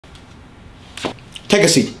Take a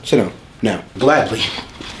seat. Sit down. Now. Gladly.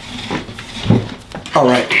 All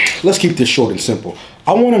right. Let's keep this short and simple.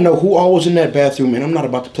 I want to know who all was in that bathroom, and I'm not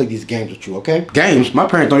about to play these games with you, okay? Games? My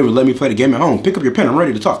parents don't even let me play the game at home. Pick up your pen. I'm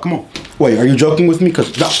ready to talk. Come on. Wait, are you joking with me?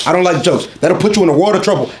 Because no, I don't like jokes. That'll put you in a world of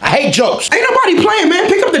trouble. I hate jokes. Ain't nobody playing, man.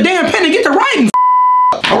 Pick up the damn pen and get to writing.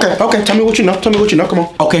 Okay. Tell me what you know. Come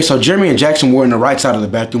on. Okay, so Jeremy and Jackson were in the right side of the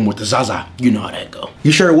bathroom with the Zaza. You know how that go.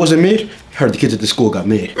 You sure it wasn't mid? Heard the kids at the school got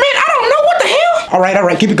mid. Man, I don't know. What the hell? All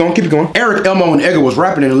right. Keep it going. Eric, Elmo, and Edgar was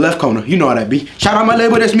rapping in the left corner. You know how that be. Shout out my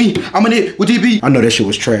label, that's me. I'm in it with DB. I know that shit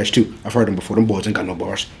was trash, too. I've heard them before. Them boys ain't got no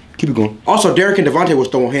bars. Keep it going. Also, Derek and Devontae was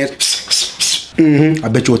throwing hands. I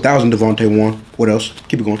bet you 1,000 Devontae won. What else?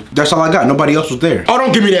 Keep it going. That's all I got. Nobody else was there. Oh,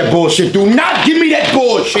 don't give me that bullshit. Do not give me that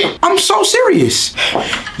bullshit. I'm so serious.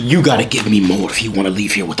 You gotta give me more if you want to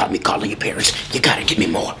leave here without me calling your parents. You gotta give me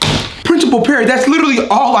more. Principal Perry, that's literally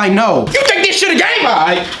all I know. You think this shit a game? All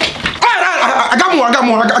right.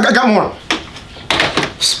 I got more.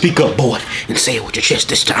 Speak up, boy, and say it with your chest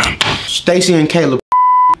this time. Stacy and Caleb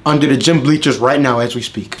under the gym bleachers right now as we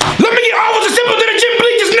speak. Let me get all the simple to the gym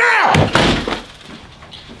bleachers now!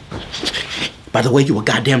 By the way, you a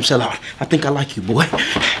goddamn sellout. I think I like you, boy.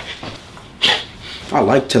 I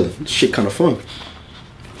like telling. This shit kind of fun.